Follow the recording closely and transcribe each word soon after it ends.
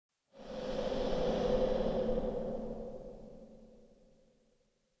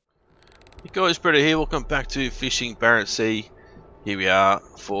Guys, Brett here, welcome back to Fishing Barents Sea. Here we are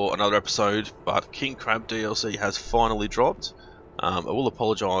for another episode, but King Crab DLC has finally dropped. I will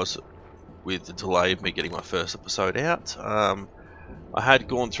apologise with the delay of me getting my first episode out. I had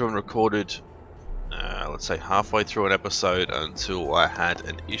gone through and recorded, let's say halfway through an episode until I had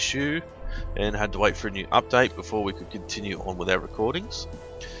an issue and had to wait for a new update before we could continue on with our recordings.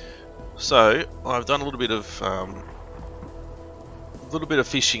 So, I've done a little bit of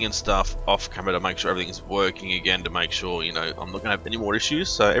fishing and stuff off camera to make sure everything is working again, to make sure, you know, I'm not going to have any more issues.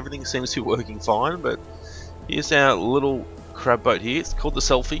 So everything seems to be working fine, but here's our little crab boat here. It's called the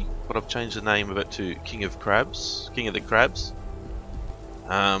Selfie, but I've changed the name of it to King of the Crabs.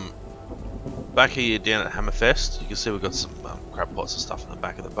 Back here down at Hammerfest, you can see we've got some crab pots and stuff in the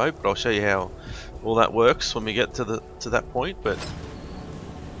back of the boat, but I'll show you how all that works when we get to that point. But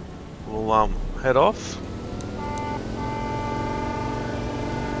we'll head off.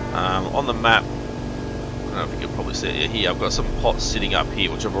 On the map, I don't know if you can probably see it here, I've got some pots sitting up here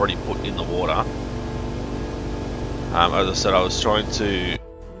which I've already put in the water. As I said, I was trying to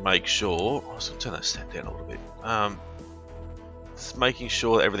make sure, I was going to turn that step down a little bit, just making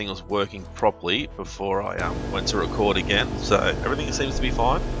sure that everything was working properly before I went to record again. So everything seems to be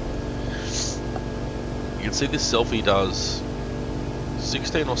fine. You can see this Selfie does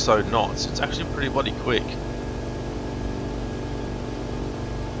 16 or so knots. It's actually pretty bloody quick.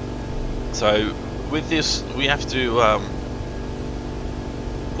 So with this, we have to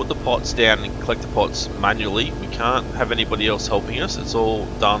put the pots down and collect the pots manually. We can't have anybody else helping us. It's all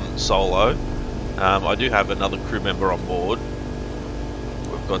done solo. I do have another crew member on board.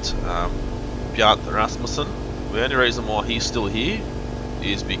 We've got Bjart Rasmussen. The only reason why he's still here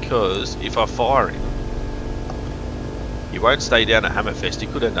is because if I fire him, he won't stay down at Hammerfest. He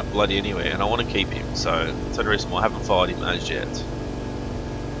could end up bloody anywhere, and I want to keep him. So that's the only reason why I haven't fired him as yet.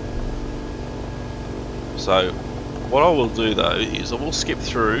 So what I will do though is I will skip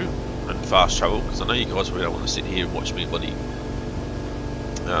through and fast travel, because I know you guys really don't want to sit here and watch me bloody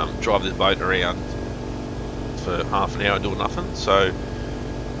drive this boat around for half an hour doing nothing. So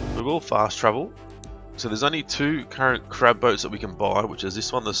we will fast travel. So there's only two current crab boats that we can buy, which is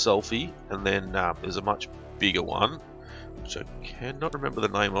this one, the Selfie, and then there's a much bigger one which I cannot remember the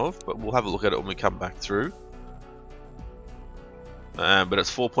name of, but we'll have a look at it when we come back through. But it's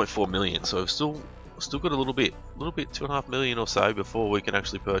 4.4 million, so we've still got a little bit, 2.5 million or so before we can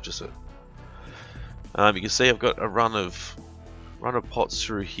actually purchase it. You can see I've got a run of pots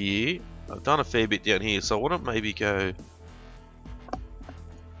through here. I've done a fair bit down here, so I want to maybe go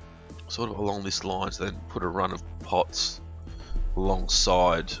sort of along this line, so then put a run of pots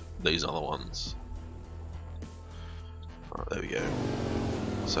alongside these other ones. Alright, there we go.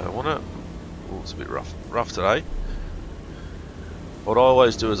 So I want to, oh, it's a bit rough today. What I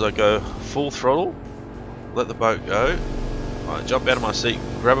always do is I go full throttle, let the boat go, I jump out of my seat,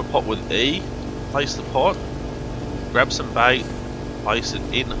 grab a pot with E, place the pot, grab some bait, place it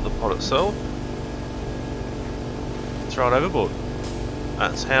in the pot itself, throw it overboard.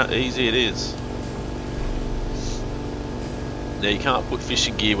 That's how easy it is. Now you can't put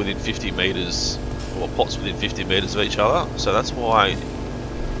fishing gear within 50 metres, or pots within 50 metres of each other, so that's why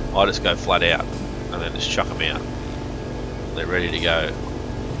I just go flat out and then just chuck them out. They're ready to go.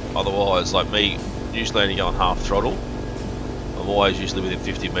 Otherwise, like me, usually only going half throttle, I'm always usually within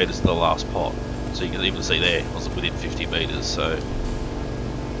 50 metres of the last pot. So you can even see there, I was within 50 metres. So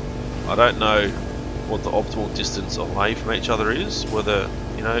I don't know what the optimal distance away from each other is, whether,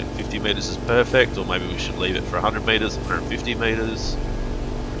 you know, 50 metres is perfect, or maybe we should leave it for 100 metres, 150 metres.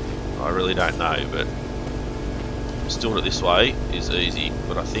 I really don't know, but just doing it this way is easy.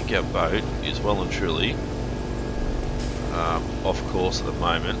 But I think our boat is well and truly off course at the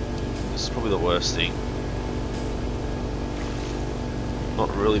moment. This is probably the worst thing.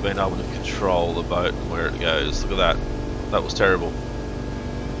 Not really being able to control the boat and where it goes. Look at that. That was terrible.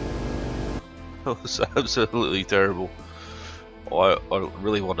 That was absolutely terrible. I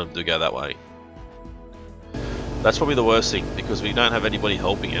really want them to go that way. That's probably the worst thing, because we don't have anybody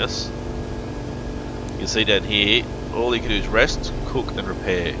helping us. You can see down here, all you can do is rest, cook and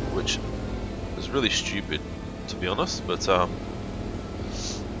repair, which is really stupid, to be honest, but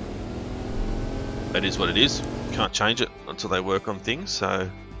that is what it is. Can't change it until they work on things. So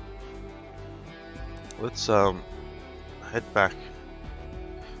let's head back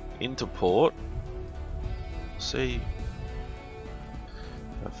into port, see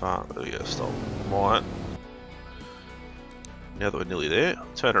how far. There we go, stop. Right, now that we're nearly there,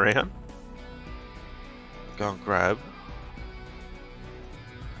 turn around, go and grab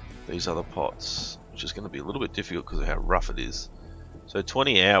these other pots, which is going to be a little bit difficult because of how rough it is. So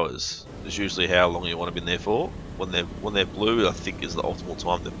 20 hours is usually how long you want them in there for. When they're blue, I think is the optimal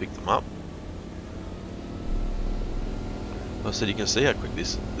time to pick them up. Like I said, you can see how quick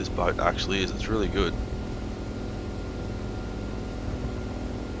this boat actually is. It's really good.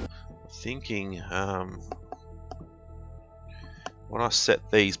 Thinking when I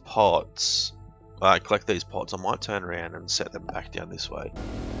set these pots, collect these pots, I might turn around and set them back down this way.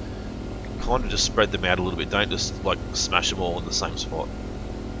 Kind of just spread them out a little bit. Don't just like smash them all in the same spot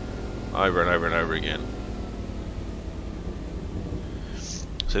over and over and over again.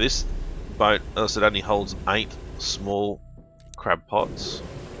 So this boat, as I said, only holds 8 small crab pots.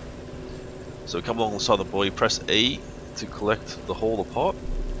 So we come alongside the buoy, press E to collect the whole of the pot.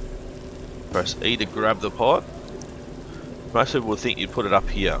 Press E to grab the pot. Most people would think you'd put it up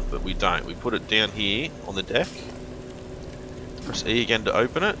here, but we don't. We put it down here on the deck. Press E again to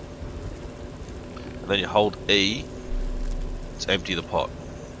open it. And then you hold E to empty the pot.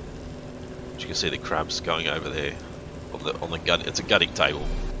 As you can see the crabs going over there on the gut. It's a gutting table.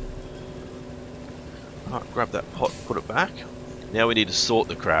 Alright, grab that pot, put it back. Now we need to sort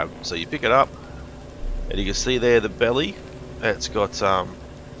the crab. So you pick it up, and you can see there the belly. It's got the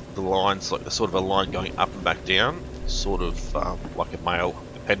lines, like the sort of a line going up and back down, sort of like a male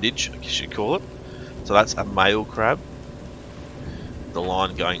appendage, I guess you'd call it. So that's a male crab. The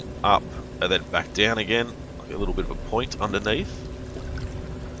line going up and then back down again, like a little bit of a point underneath.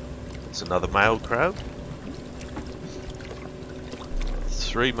 It's another male crab.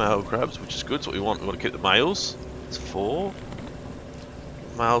 3 male crabs, which is good. It's what we want. We want to keep the males. It's 4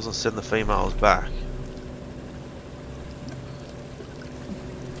 males and send the females back.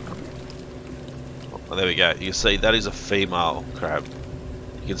 Oh, there we go. You can see that is a female crab.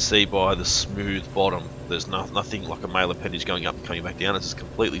 You can see by the smooth bottom, there's nothing like a male appendage going up and coming back down. It's just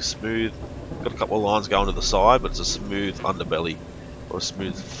completely smooth. Got a couple of lines going to the side, but it's a smooth underbelly, or a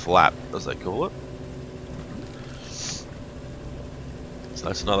smooth flap, as they call it. So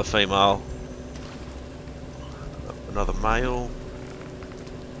that's another female, another male,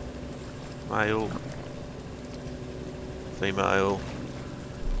 female.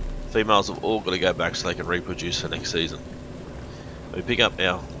 Females have all got to go back so they can reproduce for next season. We pick up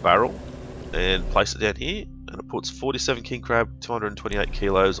our barrel and place it down here, and it puts 47 king crab, 228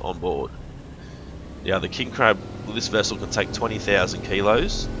 kilos on board. Now the king crab, well, this vessel can take 20,000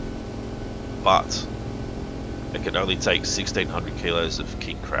 kilos, but it can only take 1,600 kilos of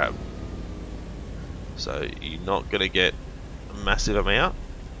king crab. So you're not going to get a massive amount,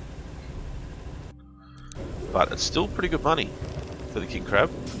 but it's still pretty good money for the king crab.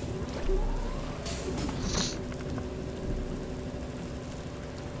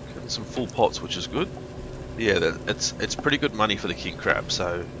 Getting some full pots, which is good. Yeah, it's pretty good money for the king crab,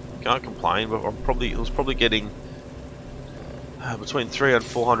 so can't complain. But it was probably getting between 300,000 and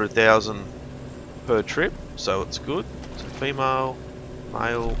 400,000 per trip, so it's good. So female,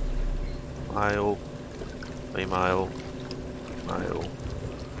 male, male, female, male,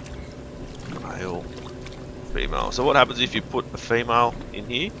 male, female. So what happens if you put a female in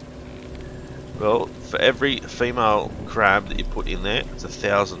here? Well, for every female crab that you put in there, it's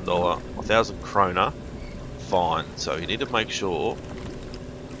 $1,000, 1,000 kroner fine. So you need to make sure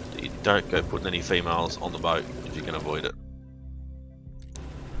that you don't go putting any females on the boat if you can avoid it.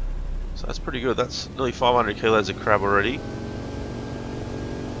 So that's pretty good. That's nearly 500 kilos of crab already.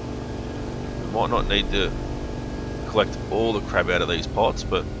 We might not need to collect all the crab out of these pots,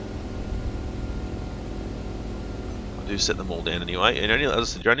 but I do set them all down anyway. And as I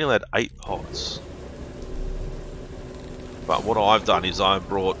said, you're only allowed 8 pots. But what I've done is I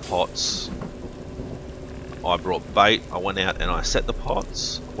brought pots. I brought bait. I went out and I set the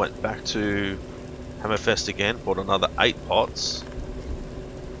pots. Went back to Hammerfest again, bought another 8 pots.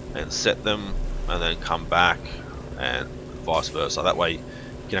 And set them, and then come back, and vice versa. That way you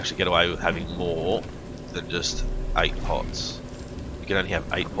can actually get away with having more than just 8 pots. You can only have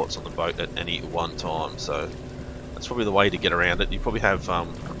 8 pots on the boat at any one time, so that's probably the way to get around it. You probably have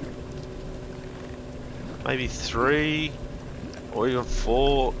maybe 3 or even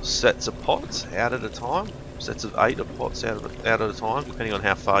 4 sets of pots out at a time. Sets of 8 of pots out at a time, depending on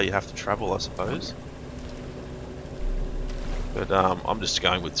how far you have to travel, I suppose. But I'm just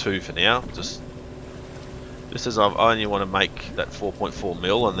going with 2 for now, just as I only want to make that 4.4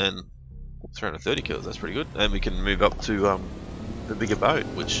 mil and then 330 kilos. That's pretty good. And we can move up to the bigger boat,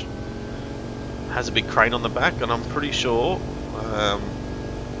 which has a big crane on the back, and I'm pretty sure our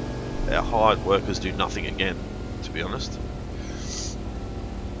hired workers do nothing again, to be honest.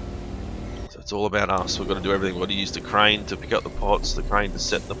 So it's all about us. We've got to do everything. We've got to use the crane to pick up the pots, the crane to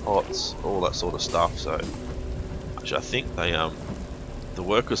set the pots, all that sort of stuff. So actually, I think The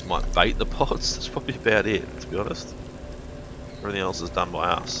workers might bait the pots. That's probably about it, to be honest. Everything else is done by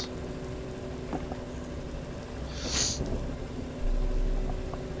us.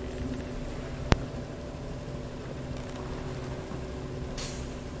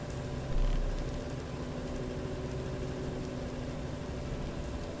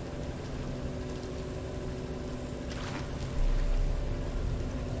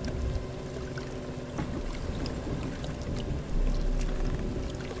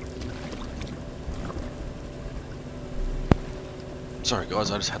 Sorry guys,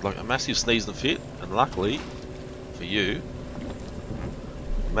 I just had like a massive sneeze and fit, and luckily for you,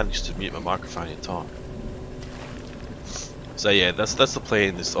 I managed to mute my microphone in time. So yeah, that's the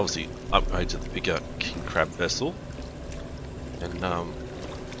plan. This obviously upgrade to the bigger king crab vessel, and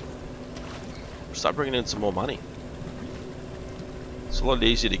start bringing in some more money. It's a lot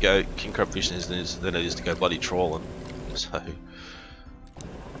easier to go king crab fishing than it is to go bloody trawling. So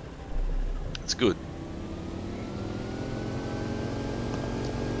it's good.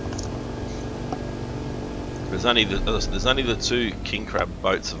 There's only the 2 king crab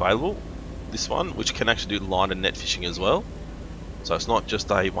boats available. This one, which can actually do line and net fishing as well. So it's not just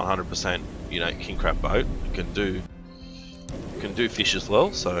a 100%, you know, king crab boat. It can do fish as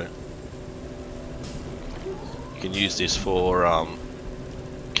well. So you can use this for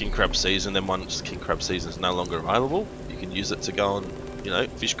king crab season. Then once king crab season is no longer available, you can use it to go and, you know,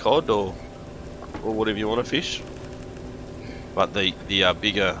 fish cod or whatever you want to fish. But the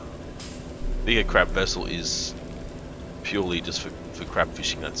bigger crab vessel is purely just for crab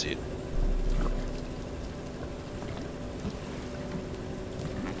fishing, that's it.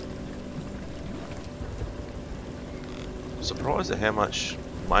 I'm surprised at how much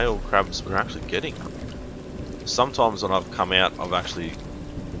male crabs we're actually getting. Sometimes when I've come out, I've actually,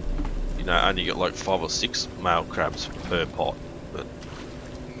 you know, only got like 5 or 6 male crabs per pot, but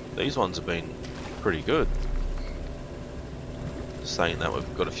these ones have been pretty good. Saying that,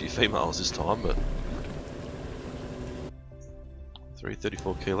 we've got a few females this time, but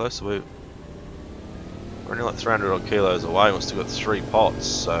 334 kilos, so we're only like 300 odd kilos away, and we've still got 3 pots,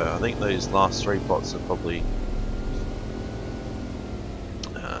 so I think these last 3 pots are probably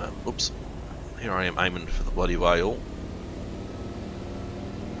oops, here I am aiming for the bloody whale.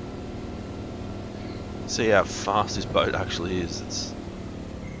 See how fast this boat actually is.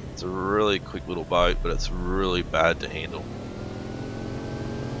 It's a really quick little boat, but it's really bad to handle.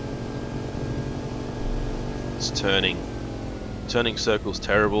 It's turning circles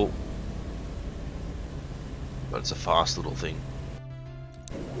terrible, but it's a fast little thing.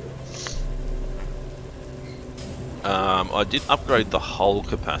 I did upgrade the hull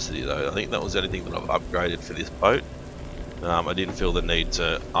capacity though. I think that was the only thing that I've upgraded for this boat. I didn't feel the need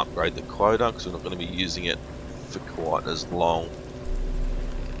to upgrade the quota because we're not going to be using it for quite as long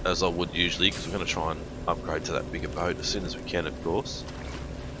as I would usually, because we're going to try and upgrade to that bigger boat as soon as we can, of course.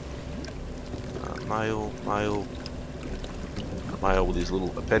 Male with his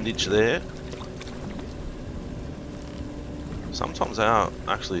little appendage there. Sometimes they are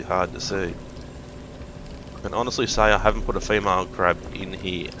actually hard to see. I can honestly say I haven't put a female crab in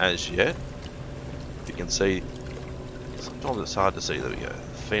here as yet. If you can see, sometimes it's hard to see. There we go.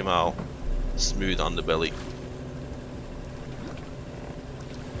 Female, smooth underbelly.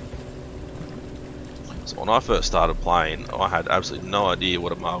 So when I first started playing, I had absolutely no idea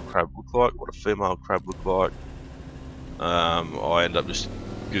what a male crab looked like, what a female crab looked like. I ended up just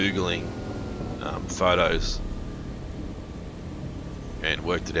Googling photos and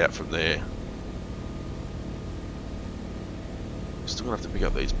worked it out from there. Still gonna have to pick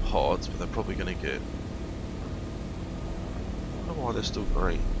up these pods, but they're probably gonna get. I don't know why they're still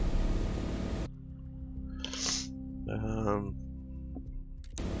green.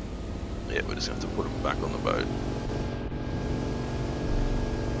 Yeah, we're just gonna have to put them back on the boat.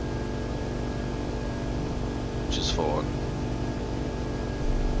 Which is fine.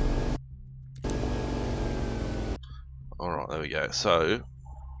 Alright, there we go. So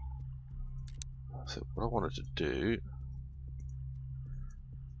what I wanted to do,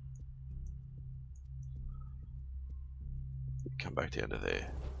 come back down to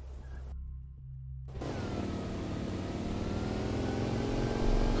there.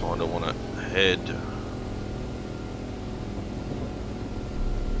 Kinda wanna head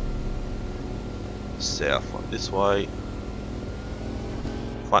south like this way.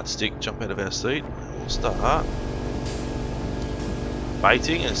 Flat stick, jump out of our seat. We'll start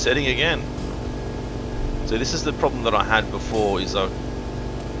baiting and setting again. So this is the problem that I had before, is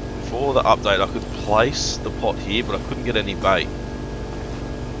before the update I could place the pot here, but I couldn't get any bait,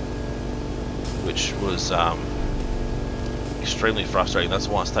 which was extremely frustrating. That's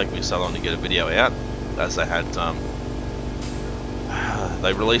why it's taken me so long to get a video out, as they had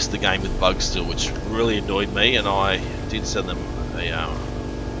they released the game with bugs still, which really annoyed me, and I did send them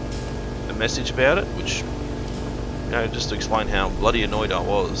a message about it, which, you know, just to explain how bloody annoyed I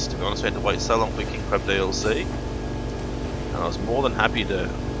was. To be honest, I had to wait so long for King Crab DLC, and I was more than happy to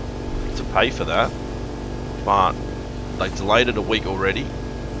pay for that, but they delayed it a week already,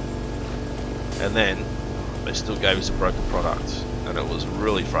 and then they still gave us a broken product, and it was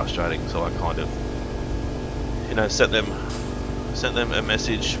really frustrating. So I kind of, you know, sent them a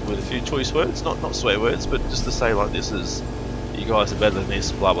message with a few choice words, not swear words, but just to say, like, this is, you guys are better than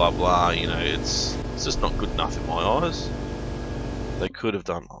this, blah blah blah. You know, it's just not good enough in my eyes. They could have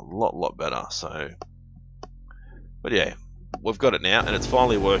done a lot better. So, but yeah, we've got it now, and it's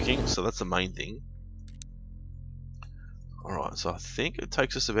finally working, so that's the main thing. Alright, so I think it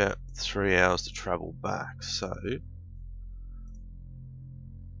takes us about 3 hours to travel back, so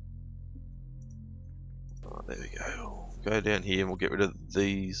there we go. Go down here and we'll get rid of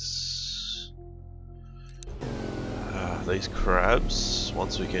these crabs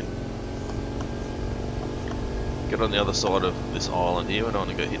once we can get on the other side of this island here. We don't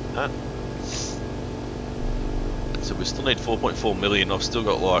want to go hit that. So we still need 4.4 million. I've still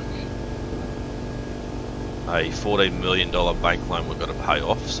got like a $14 million bank loan we've got to pay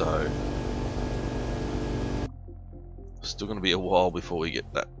off, so still going to be a while before we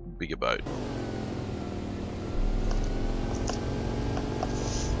get that bigger boat.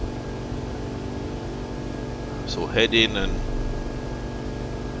 So we'll head in and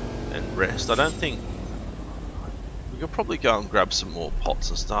rest. I don't think we could probably go and grab some more pots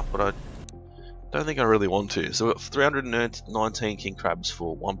and stuff, but I don't think I really want to. So we've got 319 king crabs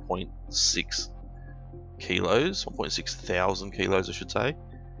for 1.6 kilos, 1.6 thousand kilos I should say.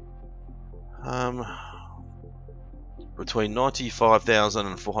 Between 95,000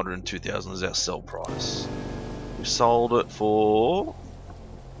 and 402,000 is our sell price. We sold it for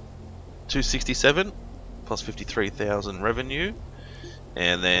 267 plus 53,000 revenue,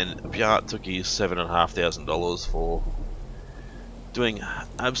 and then Bjart took his $7,500 for doing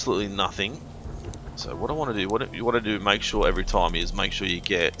absolutely nothing. So what I want to do, what you want to do, make sure every time is make sure you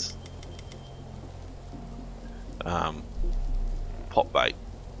get pot bait,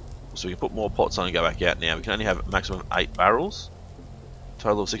 so we can put more pots on and go back out. Now we can only have a maximum of 8 barrels,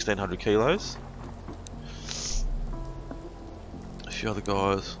 total of 1,600 kilos. A few other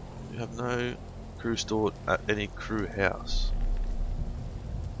guys, we have no crew stored at any crew house.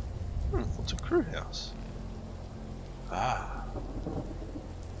 What's a crew house?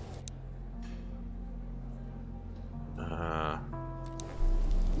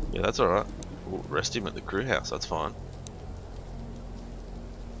 Yeah, that's alright. We'll rest him at the crew house, that's fine.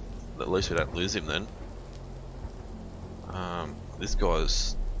 At least we don't lose him then. This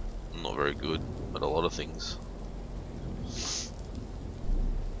guy's not very good at a lot of things.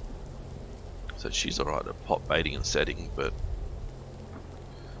 So she's alright at pot baiting and setting, but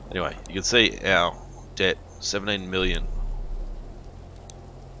anyway, you can see our debt, 17 million.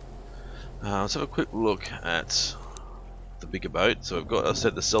 Let's have a quick look at the bigger boat. So we've got, I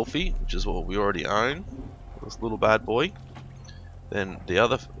said, the Selfie, which is what we already own, this little bad boy. Then the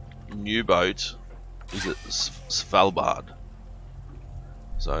other new boat is at Svalbard.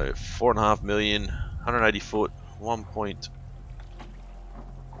 So 4.5 million, 180 foot,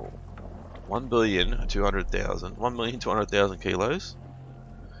 1,200,000 kilos.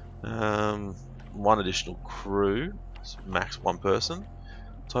 One additional crew, max one person.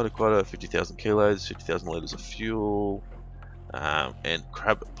 Total quota 50,000 kilos, 50,000 litres of fuel, and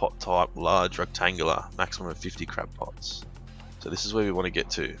crab pot type, large rectangular, maximum of 50 crab pots. So this is where we want to get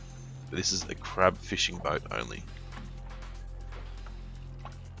to. This is a crab fishing boat only.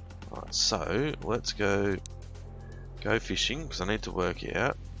 Alright, so let's go fishing, because I need to work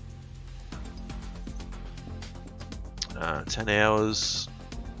out 10 hours.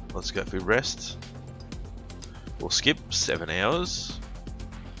 Let's go for rest. We'll skip 7 hours.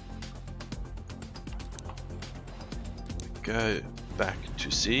 Go back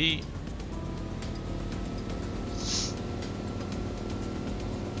to sea.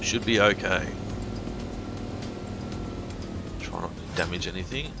 Should be okay. Try not to damage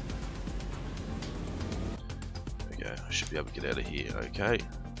anything. There we go. I should be able to get out of here. Okay.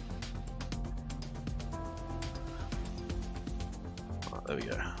 Right, there we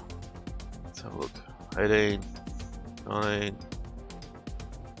go. Let's have a look. 18, 19,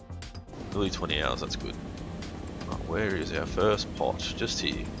 nearly 20 hours. That's good. Right, where is our first pot? Just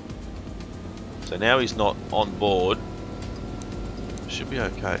here. So now he's not on board. Should be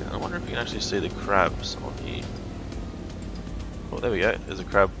okay. I wonder if you can actually see the crabs on here. Oh, there we go. There's a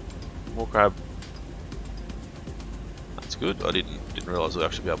crab. More crab. That's good. I didn't realise I'd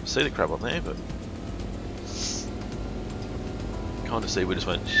actually be able to see the crab on there, but kind of see we just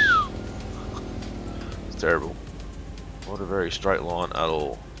went. It's terrible. Not a very straight line at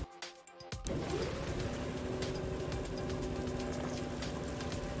all.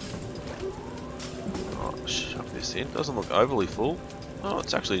 Oh, shove this in. Doesn't look overly full. Oh,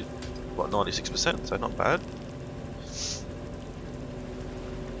 it's actually what, 96%, so not bad.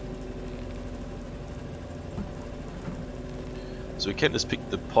 So we can just pick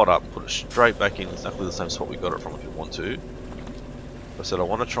the pot up, put it straight back in exactly the same spot we got it from if you want to. I said I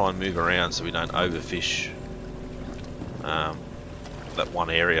want to try and move around so we don't overfish that one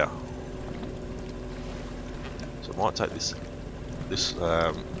area. So I might take this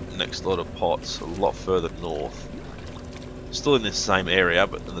next lot of pots a lot further north. Still in this same area,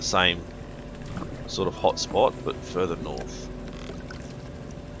 but in the same sort of hot spot, but further north.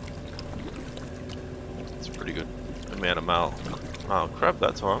 It's pretty good amount of mail. Oh, crab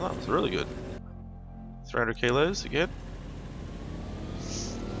that time. That was really good. 300 kilos again.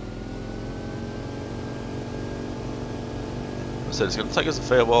 I said it's going to take us a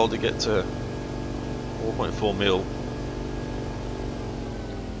fair while to get to 4.4 mil.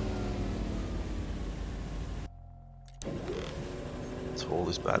 Let's haul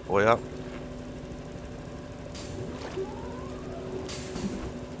this bad boy up.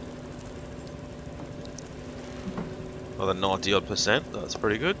 Another 90 odd %. That's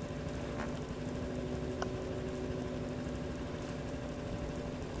pretty good.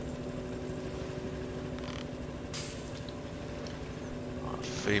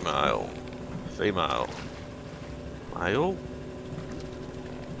 Female, male,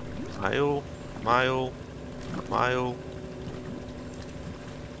 male, male,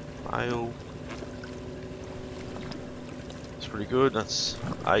 male. That's pretty good. That's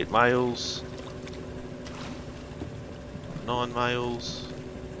 8 males, 9 males,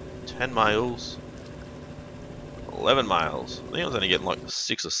 10 males, 11 males. I think I was only getting like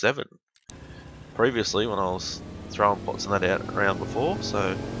 6 or 7 previously when I was throwing pots and that out around before,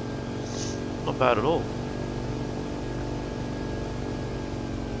 so not bad at all.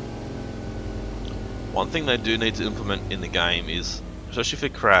 One thing they do need to implement in the game is, especially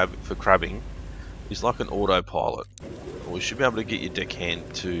for crabbing, is like an autopilot. We should be able to get your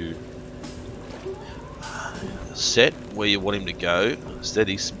deckhand to set where you want him to go,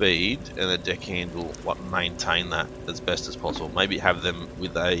 steady speed, and the deckhand will maintain that as best as possible. Maybe have them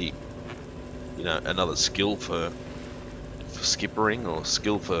with a, you know, another skill for skippering, or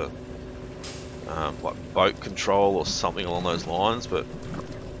skill for like boat control or something along those lines. But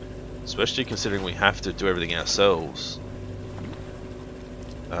especially considering we have to do everything ourselves,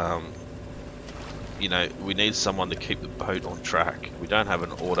 you know, we need someone to keep the boat on track. We don't have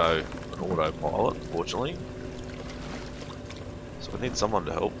an autopilot, unfortunately, so we need someone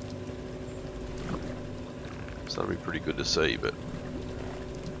to help. So that'll be pretty good to see. But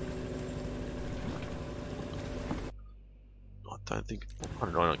I don't think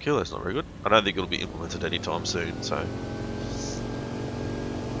 199 kilos is not very good. I don't think it'll be implemented anytime soon. So I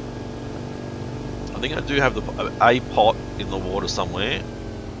think I do have a pot in the water somewhere,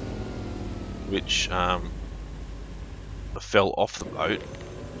 which fell off the boat.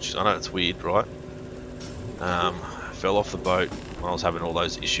 Which I know it's weird, right? Fell off the boat when I was having all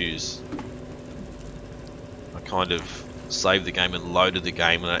those issues. I kind of saved the game and loaded the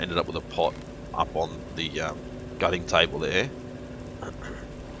game, and I ended up with a pot up on the gutting table there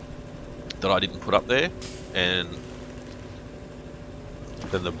that I didn't put up there, and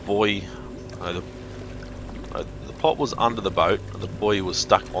then the buoy, the pot was under the boat and the buoy was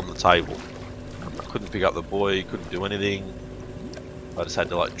stuck on the table. I couldn't pick up the buoy, couldn't do anything. I just had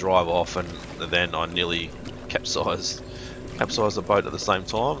to like drive off, and then I nearly capsized the boat at the same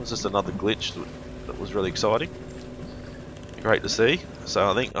time. It's just another glitch that was really exciting. Great to see.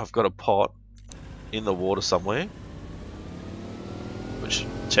 So I think I've got a pot in the water somewhere, which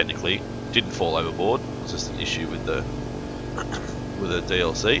technically didn't fall overboard. It was just an issue with the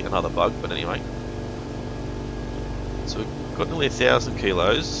DLC, another bug. But anyway, so we've got nearly 1,000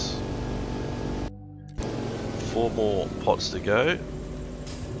 kilos. 4 more pots to go.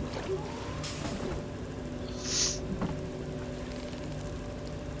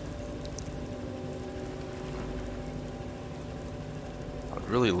 I'd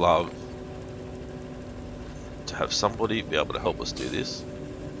really love to have somebody be able to help us do this.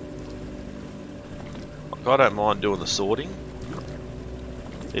 Like, I don't mind doing the sorting,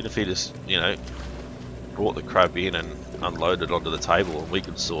 even if he just, you know, brought the crab in and unloaded it onto the table and we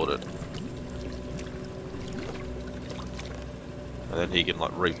can sort it. and then he can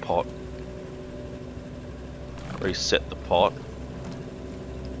like repot, reset the pot,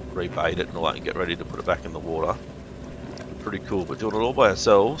 rebait it and all that, and get ready to put it back in the water. Pretty cool, but doing it all by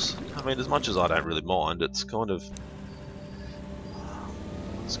ourselves, I mean, as much as I don't really mind, it's kind of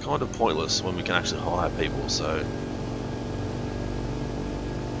pointless when we can actually hire people. So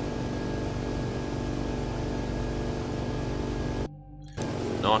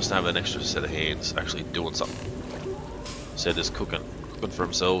nice to have an extra set of hands actually doing something instead of just cooking for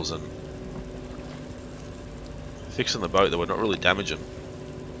themselves and fixing the boat that we're not really damaging.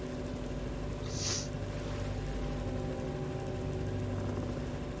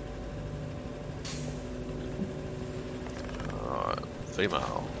 Alright,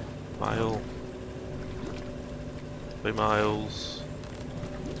 female, male, females.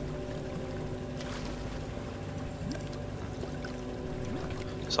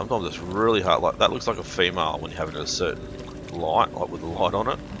 Sometimes it's really hard, like that looks like a female when you have it in a certain light, like with the light on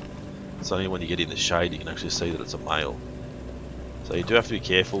it. It's only when you get in the shade you can actually see that it's a male. So you do have to be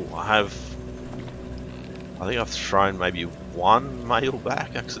careful. I think I've thrown maybe one male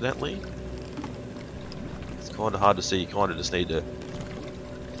back accidentally. It's kind of hard to see, you kind of just need to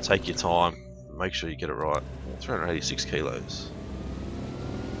take your time, make sure you get it right. 386 kilos.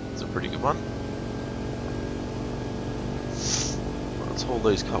 That's a pretty good one. Let's haul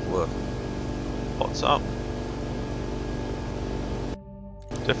these couple of pots up.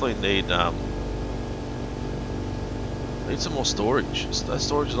 Definitely need some more storage. That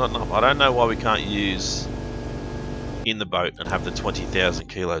storage is not enough. I don't know why we can't use in the boat and have the 20,000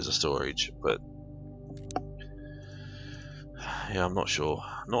 kilos of storage, but yeah, I'm not sure.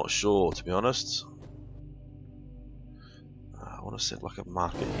 Not sure, to be honest. I want to set like a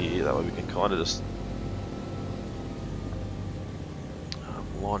marker here, that way we can kind of just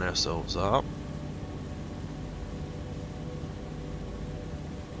line ourselves up.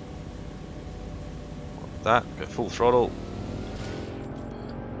 Like that, go full throttle.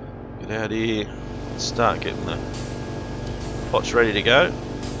 Get out here, start getting the pots ready to go.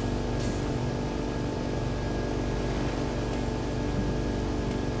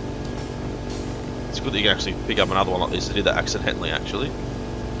 It's good that you can actually pick up another one like this. I did that accidentally actually.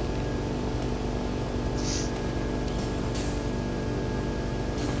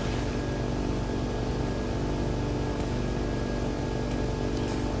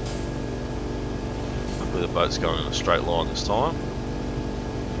 Hopefully the boat's going in a straight line this time.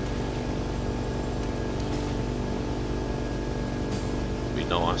 Be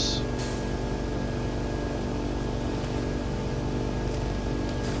nice.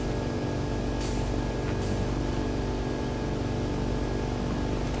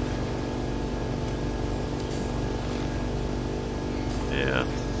 Yeah,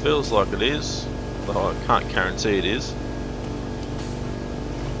 feels like it is, though I can't guarantee it is.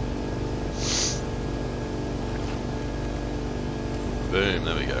 Boom,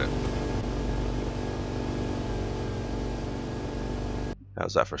 there we go.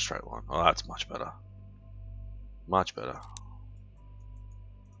 How's that for a straight line? Oh, that's much better. Much better.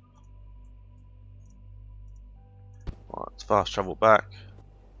 Alright, let's fast travel back.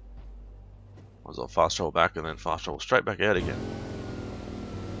 Might as well fast travel back and then fast travel straight back out again.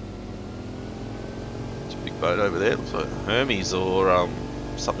 It's a big boat over there, looks like Hermes or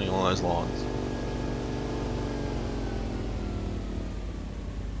something along those lines.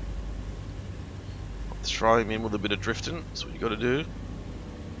 Throw him in with a bit of drifting, that's what you got to do.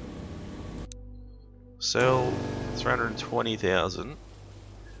 Sell 320,000,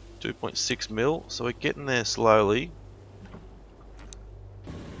 2.6 mil, so we're getting there slowly.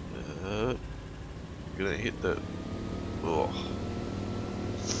 Gonna hit the boat.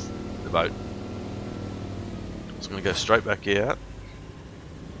 It's gonna go straight back out.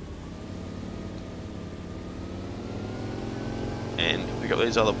 And pick up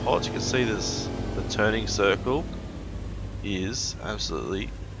these other pods. You can see there's the turning circle is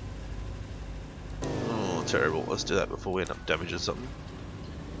absolutely terrible. Let's do that before we end up damaging something.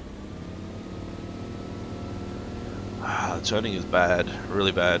 The turning is bad,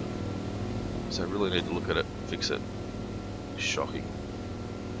 really bad. So I really need to look at it, fix it. Shocking.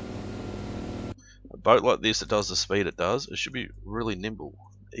 A boat like this that does the speed it does, it should be really nimble,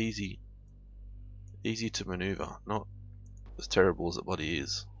 easy to maneuver, not as terrible as it bloody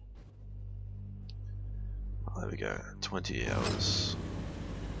is. Oh, there we go, 20 hours.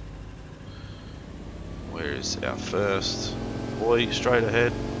 Where is our first buoy? Straight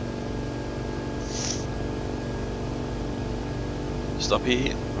ahead. Just up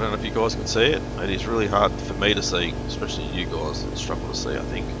here. I don't know if you guys can see it. It is really hard for me to see, especially you guys struggle to see, I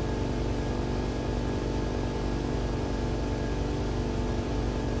think.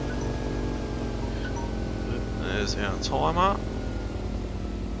 there's our timer.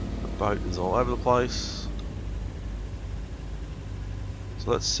 The boat is all over the place.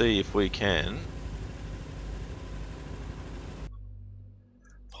 So let's see if we can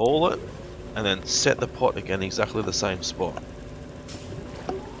haul it and then set the pot again exactly the same spot.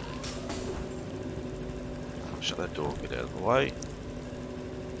 Shut that door, get out of the way.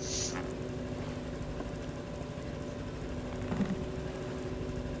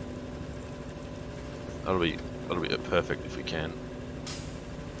 That'll be perfect if we can.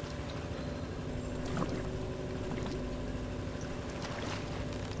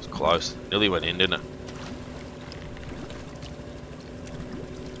 It's close. Nearly went in, didn't it?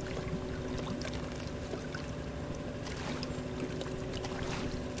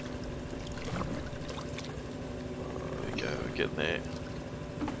 There we go, we're getting there.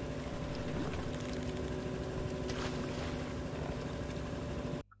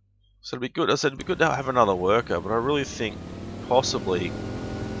 So it'd be good. I said it'd be good to have another worker, but I really think possibly,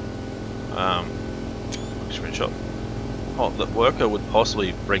 screenshot. Oh, the worker would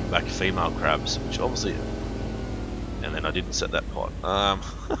possibly bring back female crabs, which obviously, and then I didn't set that pot.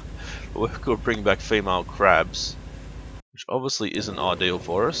 The worker would bring back female crabs, which obviously isn't ideal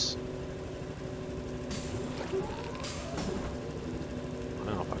for us. I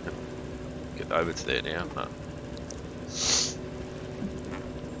don't know if I can get over to there now. No.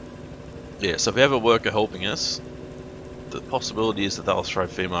 Yeah, so if we have a worker helping us, the possibility is that they'll throw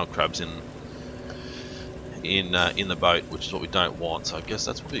female crabs in the boat, which is what we don't want. So I guess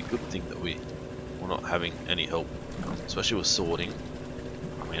that's probably a good thing that we're not having any help, especially with sorting.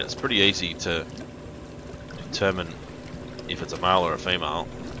 I mean, it's pretty easy to determine if it's a male or a female,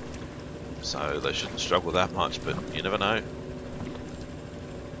 so they shouldn't struggle that much. But you never know,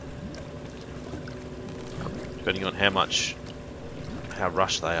 depending on how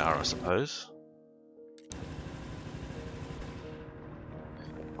rushed they are, I suppose.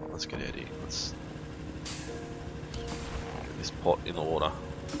 Oh, let's get out of here. Let's get this pot in the water.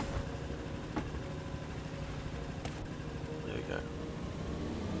 There we go.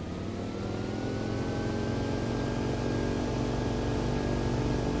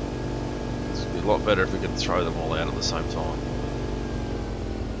 This would be a lot better if we could throw them all out at the same time.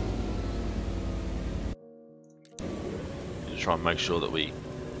 Try and make sure that we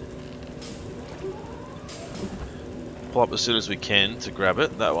pull up as soon as we can to grab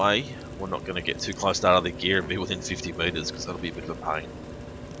it. That way we're not going to get too close to out of the gear and be within 50 meters, because that'll be a bit of a pain.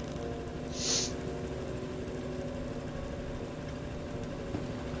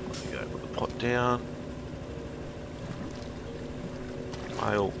 There we go, put the pot down.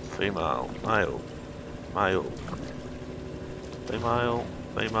 Male, female, male, male, female,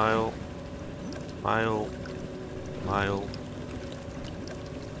 female, male, male.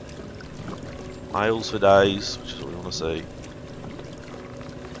 Males for days, which is what we want to see.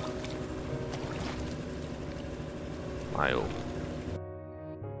 Male.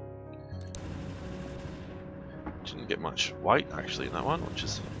 Didn't get much weight actually in that one, which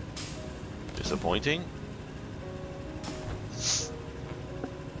is disappointing.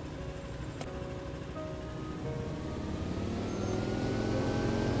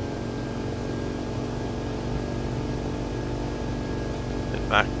 Get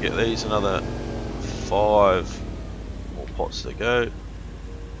back, get these, another 5 more pots to go.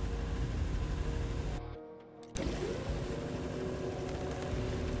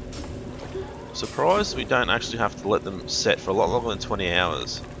 Surprised we don't actually have to let them set for a lot longer than 20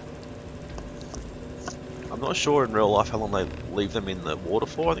 hours. I'm not sure in real life how long they leave them in the water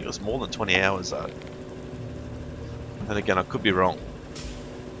for. I think it was more than 20 hours though. And again, I could be wrong.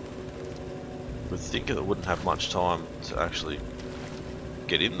 I would think it wouldn't have much time to actually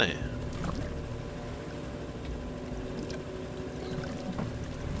get in there.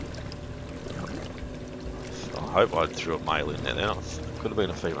 I hope I threw a male in there now. Could have been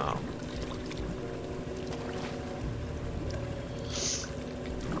a female.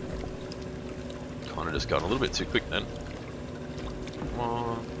 Kind of just going a little bit too quick then. Come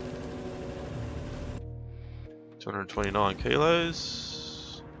on. 229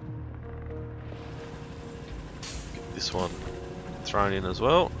 kilos. Get this one thrown in as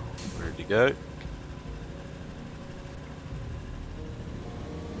well. Ready to go.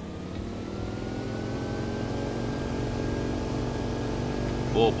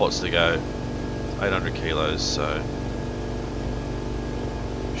 Four pots to go, 800 kilos, so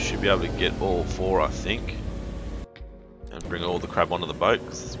should be able to get all 4, I think, and bring all the crab onto the boat,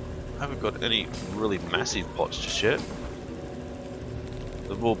 because I haven't got any really massive pots just yet.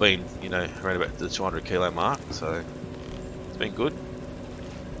 They've all been, you know, around about the 200 kilo mark, so it's been good.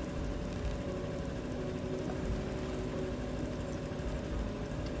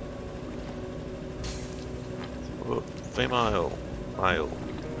 female, male.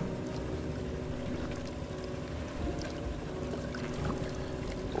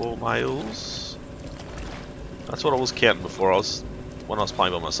 All males. That's what I was counting before. When I was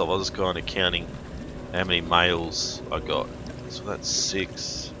playing by myself, I was kind of counting how many males I got. So that's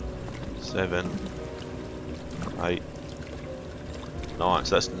 6, 7, 8, 9.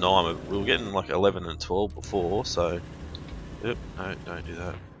 So that's 9. We were getting like 11 and 12 before, so... Yep, no, don't do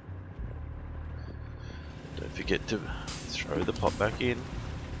that. Don't forget to throw the pot back in.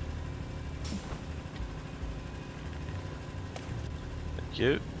 Thank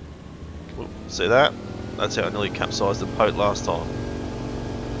you. Ooh, see that? That's how I nearly capsized the boat last time.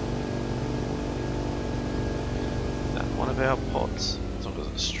 That one of our pots. It's like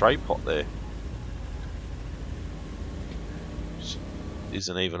a stray pot there. Which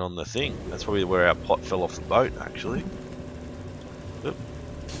isn't even on the thing. That's probably where our pot fell off the boat, actually. Yep.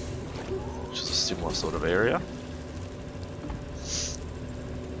 Which is a similar sort of area.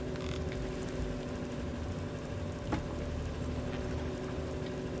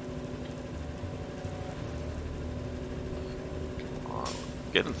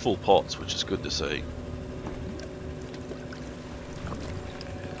 Getting full pots, which is good to see.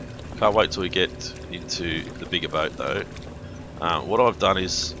 Can't wait till we get into the bigger boat though. What I've done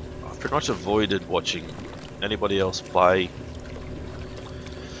is I've pretty much avoided watching anybody else play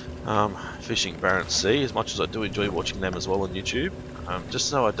fishing Barents Sea, as much as I do enjoy watching them as well on YouTube. Just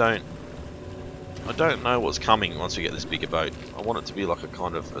so I don't know what's coming once we get this bigger boat. I want it to be like a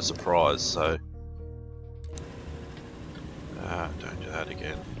kind of a surprise, so don't do that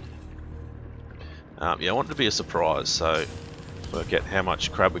again. Yeah, I want it to be a surprise, so work out how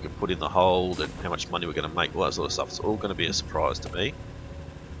much crab we can put in the hold and how much money we're going to make, all that sort of stuff. It's all going to be a surprise to me.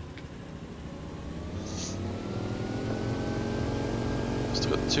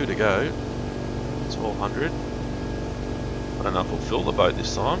 Still got 2 to go. 1200. I don't know if we'll fill the boat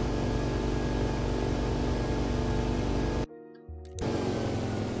this time.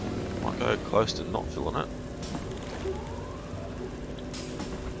 Might go close to not filling it.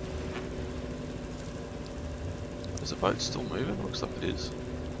 Is the boat still moving? Looks like it is.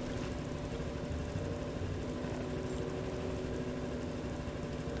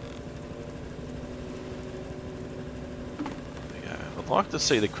 There we go. I'd like to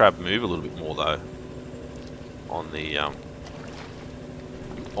see the crab move a little bit more though on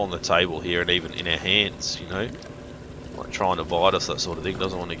the table here, and even in our hands, you know, like trying to bite us, that sort of thing.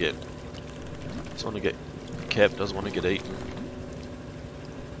 Doesn't want to get kept, doesn't want to get eaten.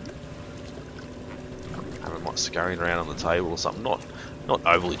 Like scurrying around on the table or something. Not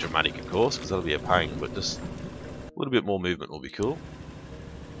overly dramatic, of course, because that'll be a pain, but just a little bit more movement will be cool.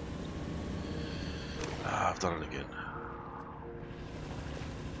 I've done it again.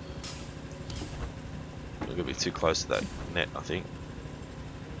 I'm going to be too close to that net, I think.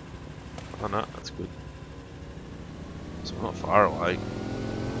 Oh no, that's good. So we're not far away.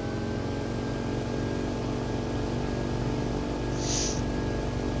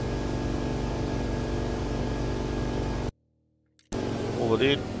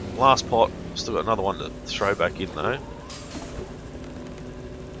 It in. Last pot, still got another one to throw back in though.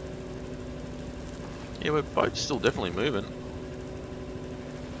 Yeah, we're both still definitely moving.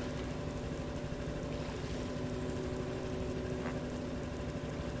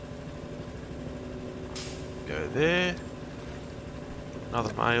 Go there.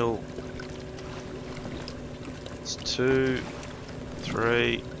 Another male. It's 2,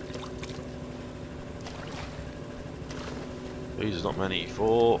 3. These are not many.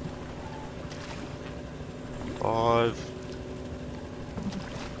 4, 5.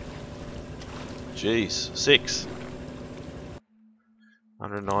 Jeez, 6.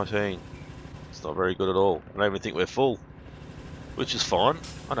 119. It's not very good at all. I don't even think we're full, which is fine.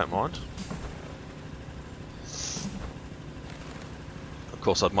 I don't mind. Of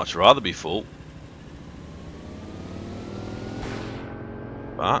course, I'd much rather be full,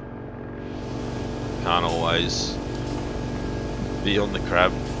 but can't always be on the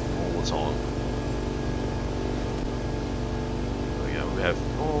crab all the time. There we go. We have,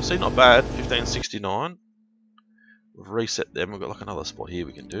 oh, see, not bad. 1569. We've reset them. We've got like another spot here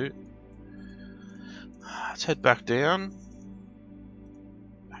we can do. Let's head back down.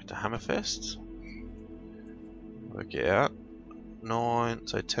 Back to Hammerfest. Work it out. 9,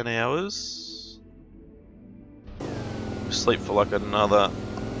 so 10 hours. Sleep for like another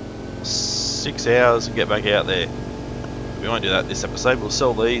 6 hours and get back out there. We won't do that this episode. We'll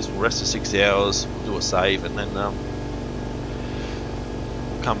sell these, we'll rest for 6 hours, we'll do a save, and then we'll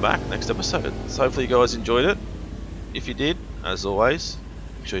come back next episode. So hopefully you guys enjoyed it. If you did, as always,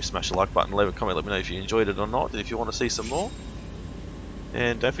 Make sure you smash the like button, leave a comment, let me know if you enjoyed it or not, and if you want to see some more.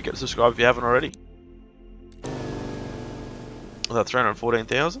 And don't forget to subscribe if you haven't already. That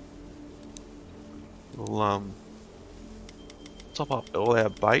 314,000. We'll top up all our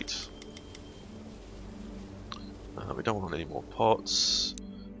bait. We don't want any more pots.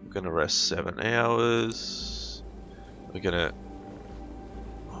 We're going to rest 7 hours. We're going to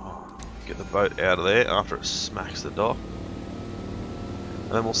get the boat out of there after it smacks the dock.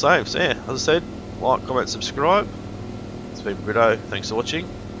 And then we'll save. So yeah, as I said, like, comment, subscribe. It's been Obutto. Thanks for watching.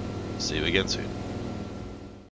 See you again soon.